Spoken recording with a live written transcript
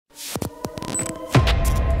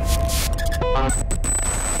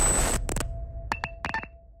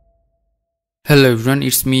Hello everyone,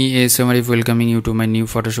 it's me ASM Arif welcoming you to my new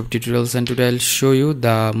Photoshop tutorials, and today I'll show you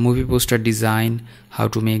the movie poster design, how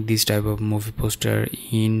to make this type of movie poster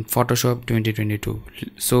in Photoshop 2022.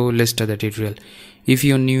 So let's start the tutorial. If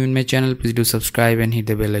you're new in my channel, please do subscribe and hit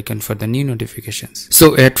the bell icon for the new notifications.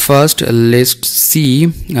 So at first let's see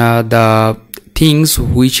the things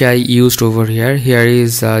which I used over here. Here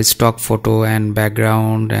is a stock photo and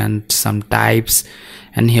background and some types,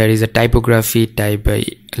 and here is a typography type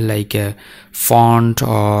like a font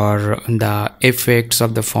or the effects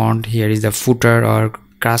of the font. Here is the footer or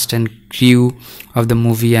cast and crew of the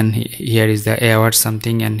movie, and here is the award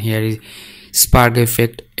something, and here is spark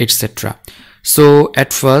effect, etc. So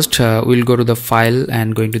at first we'll go to the file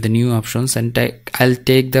and going to the new options, and I'll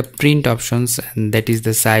take the print options, and that is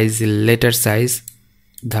the size, letter size,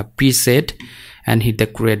 the preset, and hit the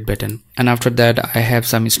create button. And after that I have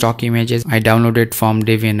some stock images I downloaded from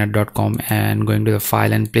deviantart.com, and going to the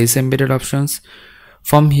file and place embedded options.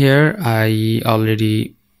 From here I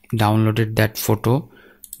already downloaded that photo,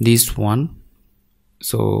 this one,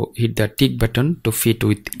 so hit the tick button to fit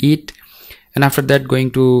with it. And after that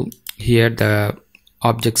going to here the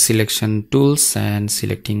object selection tools and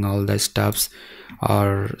selecting all the stuffs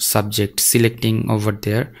or subject, selecting over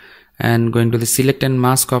there, and going to the select and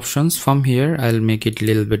mask options. From here I'll make it a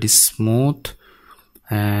little bit smooth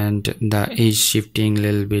and the edge shifting a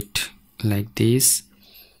little bit like this,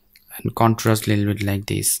 and contrast a little bit like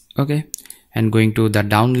this. Okay, and going to the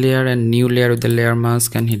down layer and new layer with the layer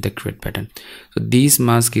mask and hit the create button. So this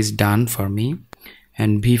mask is done for me,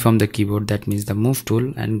 and V from the keyboard, that means the move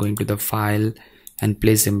tool, and going to the file and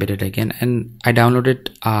place embedded again. And I downloaded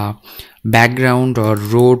a background or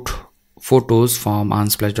wrote photos from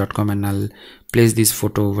unsplash.com, and I'll place this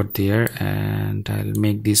photo over there, and I'll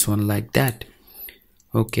make this one like that.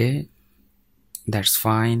 Okay, that's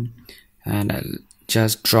fine, and I'll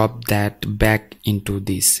just drop that back into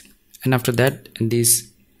this. And after that, this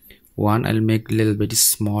one I'll make a little bit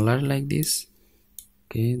smaller like this.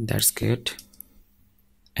 Okay, that's good.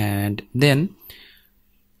 And then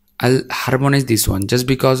I'll harmonize this one, just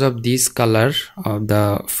because of this color of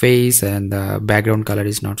the face and the background color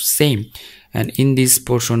is not same, and in this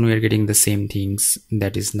portion we are getting the same things.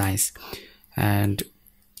 That is nice. And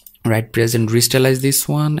right press and restylize this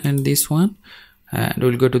one and this one, and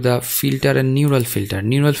we'll go to the filter and neural filter.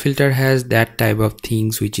 Neural filter has that type of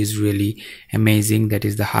things which is really amazing, that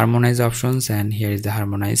is the harmonize options, and here is the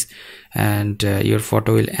harmonize, and your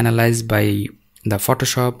photo will analyze by the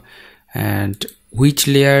Photoshop and which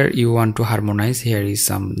layer you want to harmonize. Here is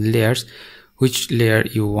some layers, which layer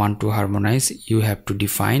you want to harmonize you have to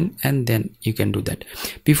define, and then you can do that.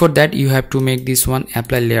 Before that you have to make this one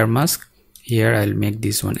apply layer mask. Here I'll make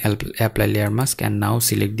this one apply layer mask, and now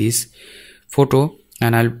select this photo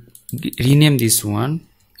and I'll rename this one.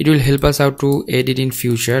 It will help us out to edit in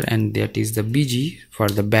future, and that is the BG for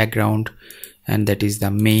the background, and that is the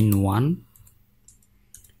main one.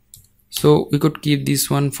 So we could keep this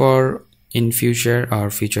one for in future or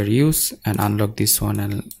future use, and unlock this one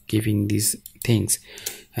and giving these things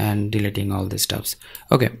and deleting all the stuffs.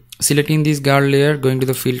 Okay, selecting this guard layer, going to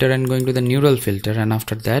the filter and going to the neural filter, and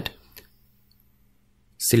after that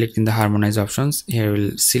selecting the harmonize options. Here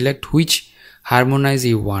we'll select which harmonize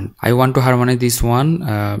you want. I want to harmonize this one,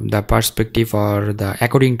 the perspective or the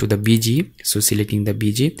according to the BG. So selecting the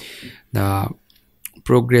BG, the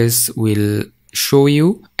progress will show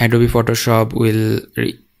you. Adobe Photoshop will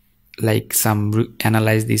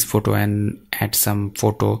analyze this photo and add some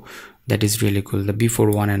photo. That is really cool. The before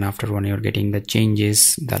one and after one, you're getting the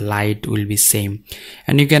changes. The light will be same,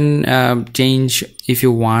 and you can change if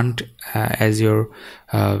you want as your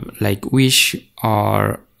like wish,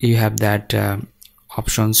 or you have that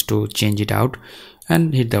options to change it out,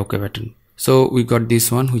 and hit the OK button. So we got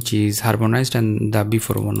this one which is harmonized, and the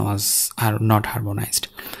before one was not harmonized.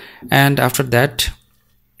 And after that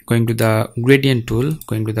going to the gradient tool,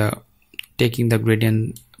 going to the taking the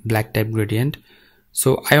gradient, black type gradient.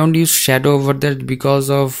 So I only use shadow over there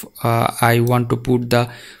because of I want to put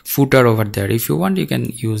the footer over there. If you want you can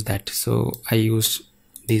use that, so I use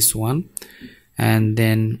this one. And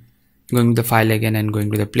then going to the file again and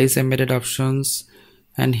going to the place embedded options,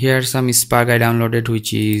 and here some spark I downloaded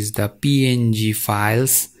which is the PNG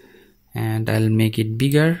files, and I'll make it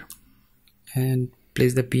bigger and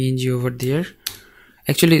place the PNG over there.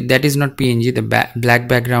 Actually that is not PNG, the black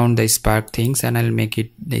background, the spark things, and I'll make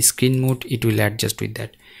it the screen mode. It will adjust with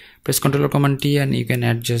that. Press Ctrl or Command T and you can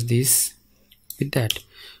adjust this with that.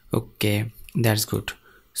 Okay, that's good.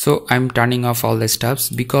 So I'm turning off all the stuffs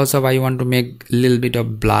because of I want to make a little bit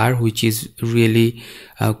of blur, which is really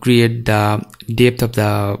create the depth of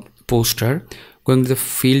the poster. Going to the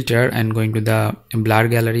filter and going to the blur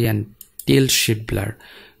gallery and tilt shift blur.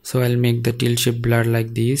 So I'll make the tilt shift blur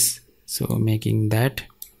like this. So making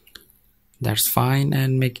that's fine,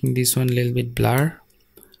 and making this one a little bit blur,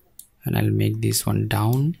 and I'll make this one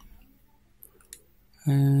down,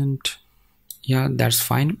 and yeah, that's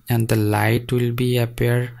fine. And the light will be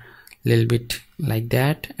appear a little bit like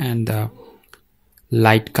that, and the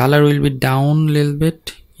light color will be down a little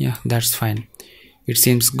bit. Yeah, that's fine, it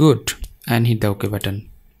seems good. And hit the OK button.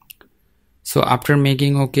 So after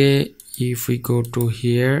making OK, if we go to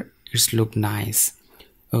here, it's look nice.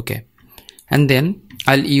 Okay, and then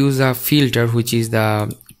I'll use a filter, which is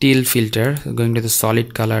the teal filter. Going to the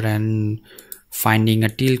solid color and finding a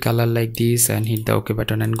teal color like this, and hit the OK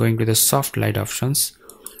button, and going to the soft light options.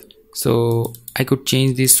 So I could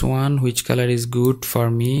change this one, which color is good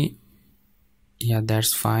for me. Yeah,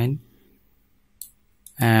 that's fine.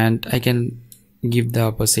 And I can give the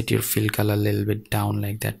opacity or fill color a little bit down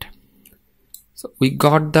like that. So we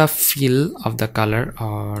got the feel of the color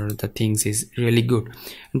or the things is really good.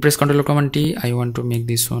 And press Ctrl or Command T. I want to make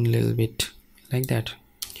this one a little bit like that,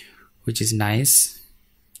 which is nice.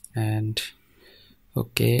 And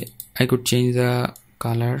okay, I could change the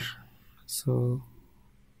color. So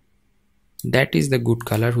that is the good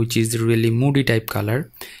color, which is really moody type color.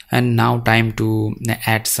 And now time to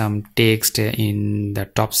add some text in the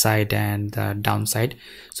top side and the down side.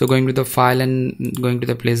 So going to the file and going to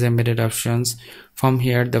the place embedded options. From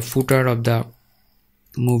here, the footer of the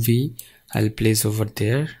movie I'll place over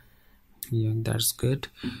there. Yeah, that's good.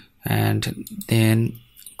 And then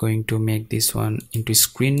going to make this one into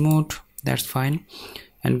screen mode. That's fine.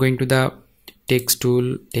 And going to the text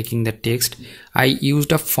tool, taking the text, I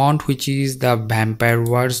used a font which is the vampire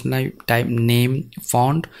words type name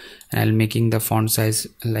font, and I'll making the font size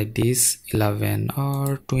like this. 11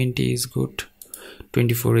 or 20 is good,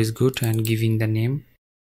 24 is good, and giving the name.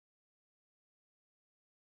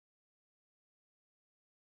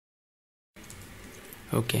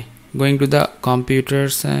 Okay, going to the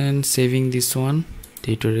computers and saving this one,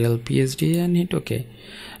 tutorial PSD, and hit OK.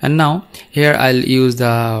 And now here I'll use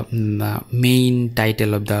the main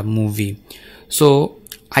title of the movie. So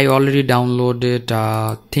I already downloaded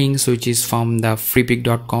things which is from the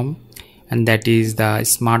freepik.com, and that is the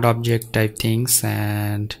smart object type things,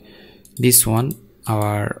 and this one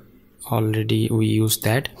our already we use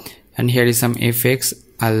that. And here is some effects.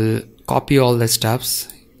 I'll copy all the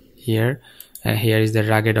stuffs here. Here is the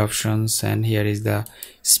rugged options, and here is the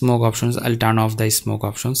smoke options. I'll turn off the smoke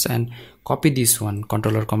options and copy this one,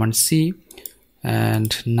 Ctrl or Command C,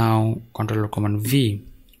 and now Ctrl or Command V.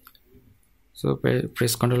 So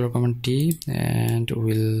press Ctrl or Command T, and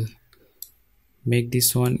we'll make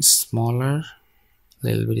this one smaller, a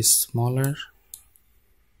little bit smaller.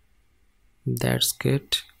 That's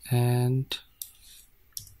good, and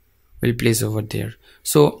we'll place over there.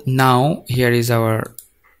 So now here is our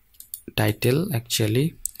title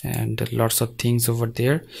actually, and lots of things over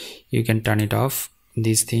there. You can turn it off,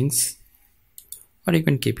 these things, or you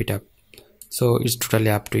can keep it up. So it's totally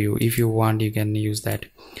up to you. If you want, you can use that.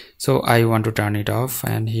 So I want to turn it off,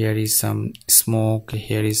 and here is some smoke,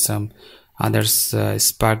 here is some others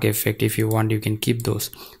spark effect. If you want, you can keep those.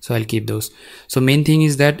 So I'll keep those. So main thing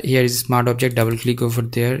is that here is smart object. Double click over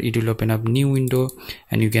there, it will open up new window,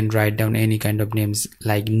 and you can write down any kind of names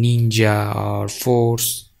like ninja or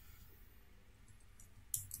force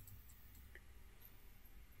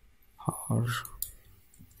or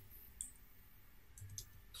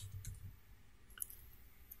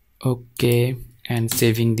okay, and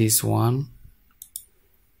saving this one,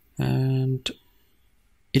 and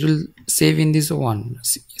it will save in this one,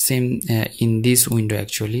 same in this window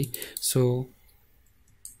actually. So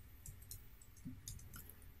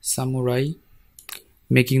samurai,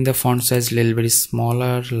 making the font size a little bit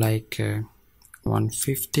smaller, like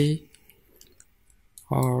 150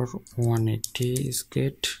 or 180 is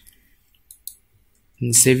good.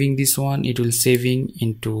 And saving this one, it will saving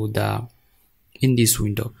into the in this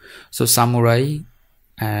window. So samurai,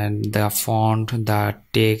 and the font, the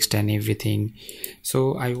text, and everything.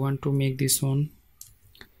 So I want to make this one,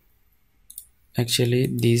 actually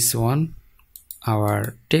this one,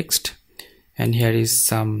 our text, and here is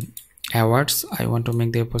some awards. I want to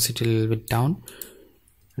make the opacity a little bit down,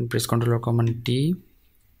 and press Ctrl or Command T,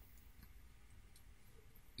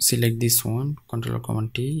 select this one, Ctrl or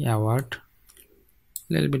Command T, award,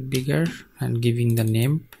 a little bit bigger, and giving the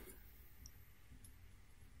name.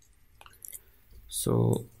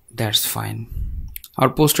 So that's fine. Our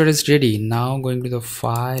poster is ready. Now going to the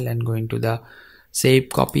file and going to the save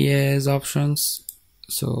copy as options.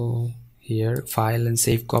 So here file and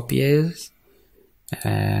save copy as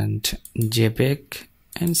and JPEG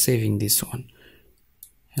and saving this one,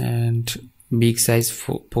 and big size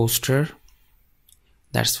poster.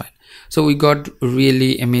 That's fine. So we got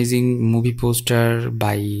really amazing movie poster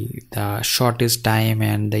by the shortest time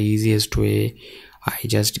and the easiest way I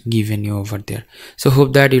just given you over there. So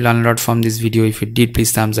hope that you learn a lot from this video. If you did,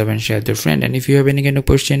 please thumbs up and share with your friend. And if you have any kind of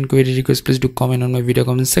question, query, request, please do comment on my video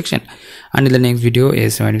comment section. Until the next video,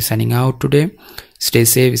 ASM Arif signing out today. Stay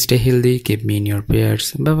safe, stay healthy, keep me in your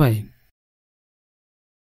prayers. Bye bye.